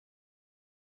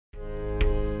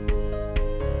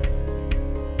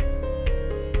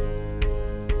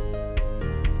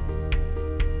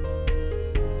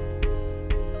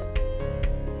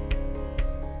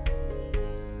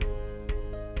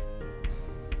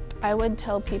I would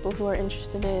tell people who are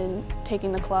interested in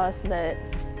taking the class that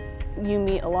you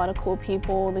meet a lot of cool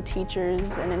people. The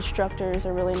teachers and instructors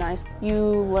are really nice. You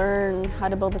learn how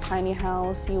to build a tiny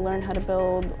house. You learn how to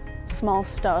build small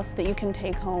stuff that you can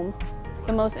take home.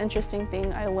 The most interesting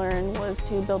thing I learned was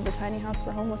to build the tiny house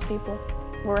for homeless people.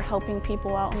 We're helping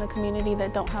people out in the community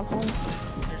that don't have homes.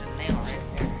 There's a nail right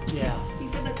there. Yeah. He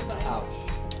said that's fine. Ouch.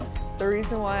 The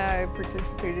reason why I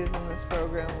participated in this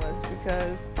program was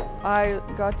because I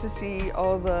got to see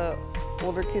all the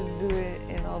older kids do it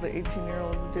and all the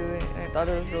 18-year-olds do it, and I thought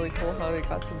it was really cool how they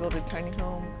got to build a tiny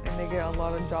home and they get a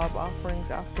lot of job offerings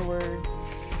afterwards.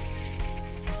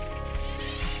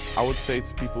 I would say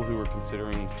to people who are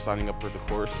considering signing up for the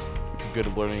course, it's a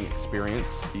good learning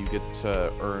experience. You get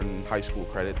to earn high school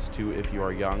credits too if you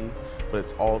are young, but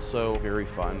it's also very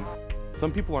fun.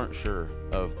 Some people aren't sure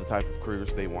of the type of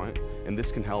careers they want, and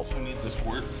this can help. This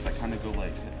works, that kind of go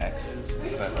like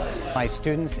X's. My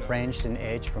students ranged in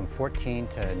age from 14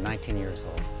 to 19 years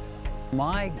old.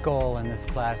 My goal in this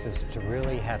class is to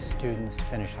really have students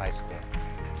finish high school,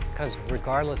 because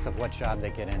regardless of what job they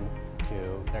get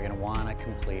into, they're going to want to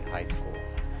complete high school.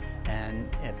 And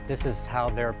if this is how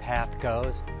their path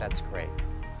goes, that's great.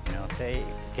 You know, if they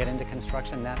get into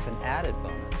construction, that's an added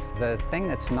bonus. The thing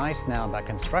that's nice now about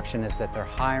construction is that they're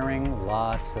hiring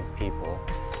lots of people.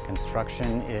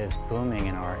 Construction is booming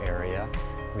in our area.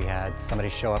 We had somebody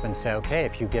show up and say, okay,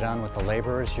 if you get on with the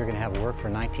laborers, you're going to have work for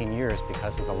 19 years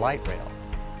because of the light rail.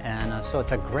 And so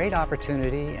it's a great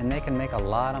opportunity, and they can make a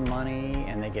lot of money,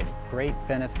 and they get great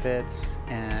benefits,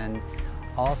 and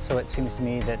also it seems to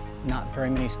me that not very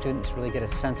many students really get a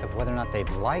sense of whether or not they'd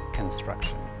like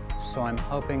construction. So I'm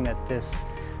hoping that this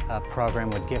program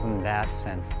would give them that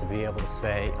sense to be able to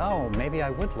say, oh, maybe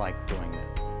I would like doing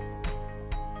this.